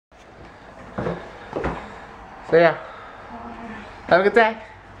So yeah, have a good day.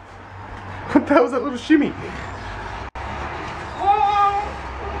 What the hell was that little shimmy?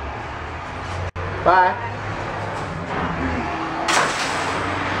 Bye.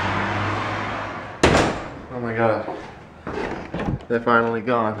 Oh my god. They're finally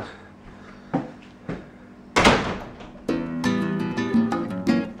gone.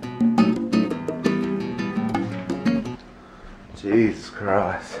 Jesus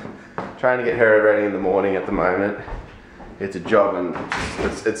Christ. Trying to get her ready in the morning at the moment. It's a job and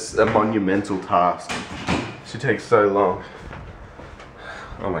it's a monumental task. She takes so long.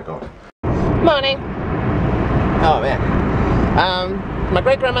 Oh my god. Morning. Oh man. My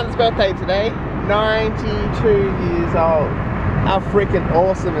great grandmother's birthday today. 92 years old. How freaking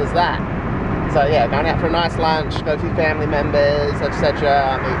awesome is that? So yeah, going out for a nice lunch, go to family members,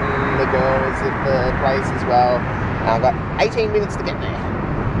 etc. Meeting the girls at the place as well. I've got 18 minutes to get there,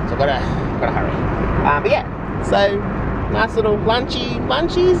 so I've gotta hurry. But yeah, so nice little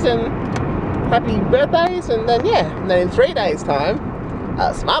lunchies and happy birthdays, and then yeah, and then in 3 days time,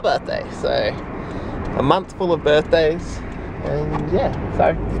 it's my birthday. So a month full of birthdays, and yeah,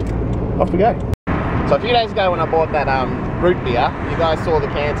 so off we go. So a few days ago when I bought that root beer, you guys saw the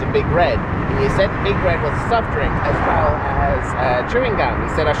cans of Big Red, and you said Big Red was a soft drink as well as chewing gum. You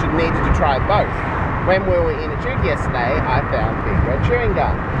said I needed to try both. When we were in a tube yesterday, I found Big Red chewing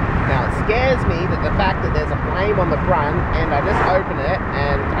gum. Now it scares me that the fact that there's a flame on the front, and I just open it,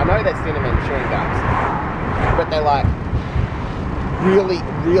 and I know they're cinnamon chewing gums, but they're like really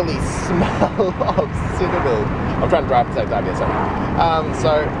smell of cinnamon. I'm trying to drive at the same time, yeah,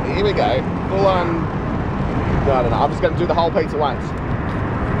 so here we go, full on, I don't know, I'm just going to do the whole piece at once.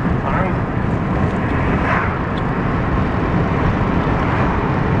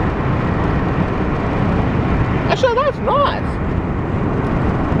 Actually, that's nice.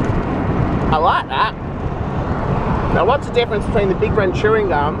 I like that. Now, what's the difference between the Big Red chewing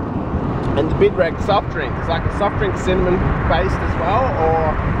gum and the Big Red soft drink? Is like the soft drink cinnamon based as well,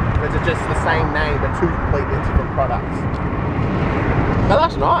 or is it just the same name but two completely different products? Now,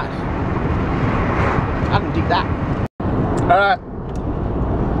 that's nice. I can dig that. Alright.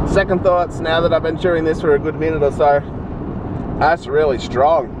 Second thoughts now that I've been chewing this for a good minute or so. That's really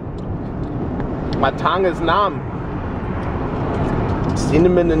strong. My tongue is numb.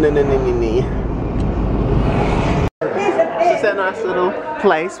 Cinnamon. This is a nice little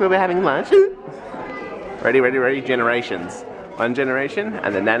place where we're having lunch. Ready, generations. One generation,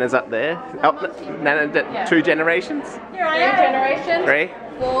 and the Nana's up there. Oh, Nana, 2 generations. 3 generations. 3,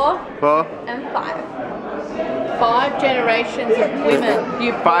 4, and 5. 5 generations of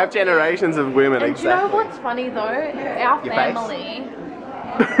women. 5 generations of women, and exactly. Do you know what's funny though? Our family.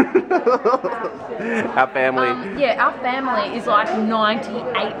 Our family. Yeah, our family is like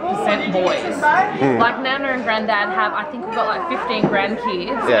 98% boys. Like Nana and Granddad have, I think we've got like 15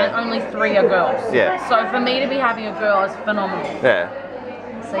 grandkids, and only 3 are girls. Yeah. So for me to be having a girl is phenomenal. Yeah.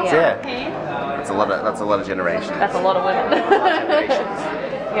 So yeah. That's a lot of generations. That's a lot of women.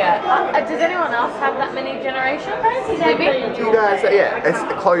 Yeah. Does anyone else have that many generations? Living? You guys, yeah, it's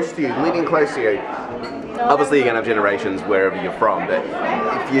close to you, living close to you. Obviously you're going to have generations wherever you're from, but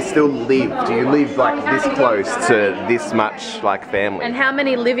if you still live, do you live like this close to this much like family? And how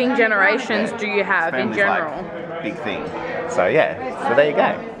many living generations do you have in general? Like, big thing. So yeah, so there you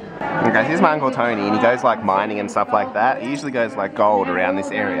go. Okay, here's my Uncle Tony, and he goes like mining and stuff like that. He usually goes like gold around this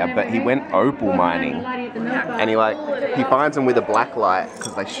area, but he went opal mining. And he finds them with a black light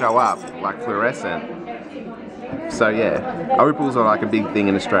because they show up like fluorescent. So yeah, opals are like a big thing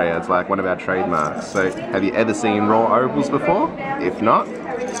in Australia. It's like one of our trademarks. So have you ever seen raw opals before? If not,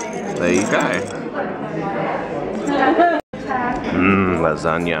 there you go.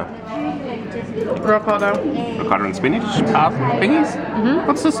 Lasagna. Ricotta. Ricotta and spinach? Thingies?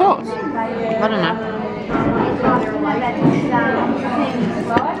 What's the sauce? I don't know.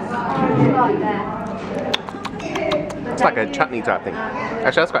 It's like a chutney type thing.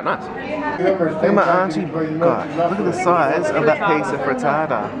 Actually, that's quite nice. Look at my auntie. God, look at the size of that piece of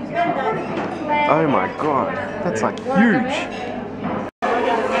frittata. Oh my god, that's like huge.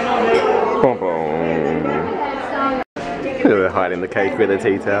 Boom, boom. They're hiding the cake with a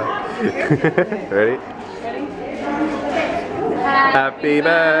tea towel. Ready? Happy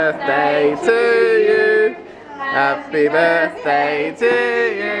birthday to you. Happy birthday to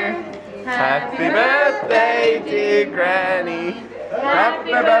you. Happy birthday, dear Granny.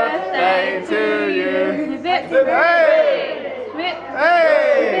 Happy birthday to you. Hey! Hey!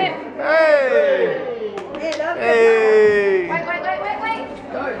 Hey! Hey! Wait.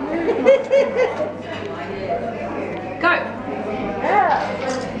 Go.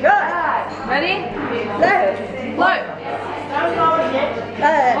 Go. Ready? Go.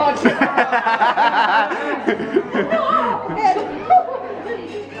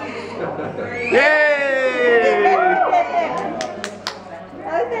 Yay!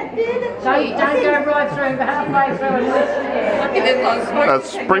 Don't go right through the halfway through and listen. That's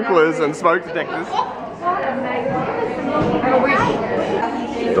sprinklers and smoke detectors.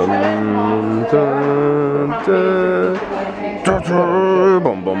 Dun, dun, dun.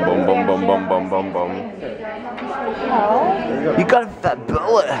 Bum, bum, bum, bum, bum, bum, bum, bum, bum. You got a fat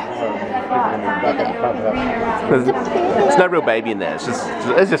bullet. There's no real baby in there. It's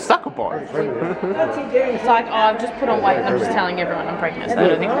just sucker bar. It's like, oh, I've just put on weight and I'm just telling everyone I'm pregnant, so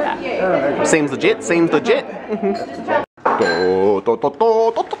don't think of that. Seems legit, seems legit.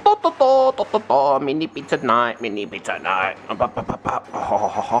 Mini pizza night, mini pizza night.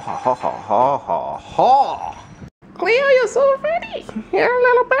 Cleo, you're so pretty. You're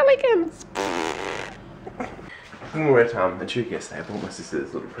little pelicans. When we were at Machuca yesterday, I bought my sister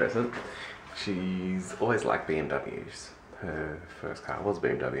this little present. She's always liked BMWs. Her first car was a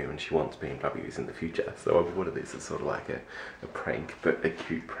BMW and she wants BMWs in the future. So I bought her this as sort of like a prank, but a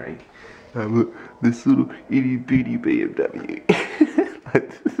cute prank. This little itty bitty BMW.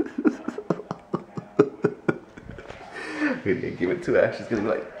 We're gonna give it to her. She's gonna be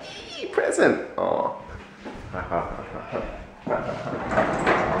like, hey, present. Aww.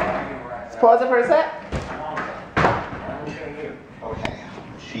 Let's pause it for a sec.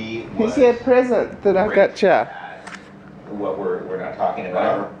 Here's your present that I got ya. What we're not talking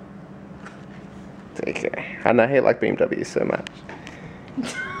about. Take care. I know I hate like BMWs so much.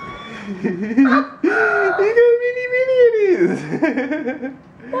 You got mini miniatures.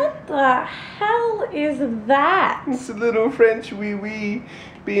 What the hell is that? It's a little French wee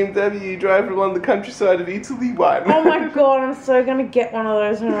BMW driver along the countryside of Italy. One. Oh my god, I'm so gonna get one of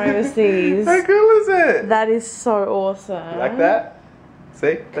those when we're overseas. How cool is it? That is so awesome. You like that?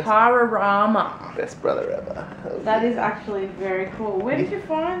 See? Cararama. Best brother ever. That is actually very cool. Where did you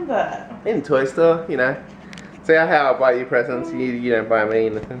find that? In toy store, you know. See how I buy you presents, you don't buy me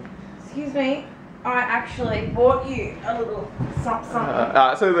anything. Excuse me, I actually bought you a little something. So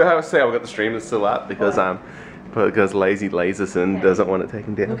how I say I've got the stream that's still up because lazy Laserson doesn't want it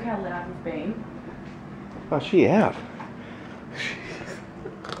taken down. Look how loud we've been. Oh, she out.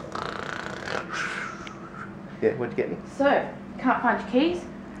 Yeah, what'd you get me? So, can't find your keys.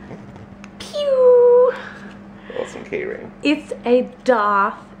 Pew! Awesome keyring. It's a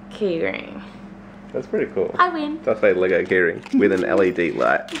Darth keyring. That's pretty cool. I win. That's a Lego keyring with an LED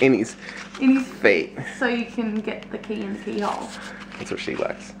light in his feet. So you can get the key in the keyhole. That's what she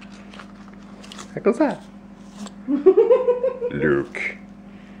likes. How cool's that? Luke.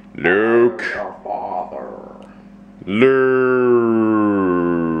 Luke. Our father. Luke.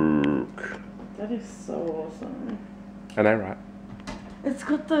 That is so awesome. I know, right? It's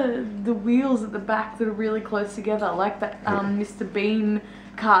got the wheels at the back that are really close together, like that Mr. Bean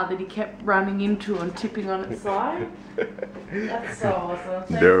car that he kept running into and tipping on its side. That's so awesome.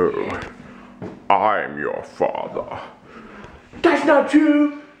 Thank you. I'm your father. That's not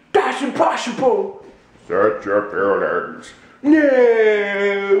true. That's impossible. Search your feelings.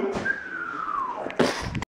 No.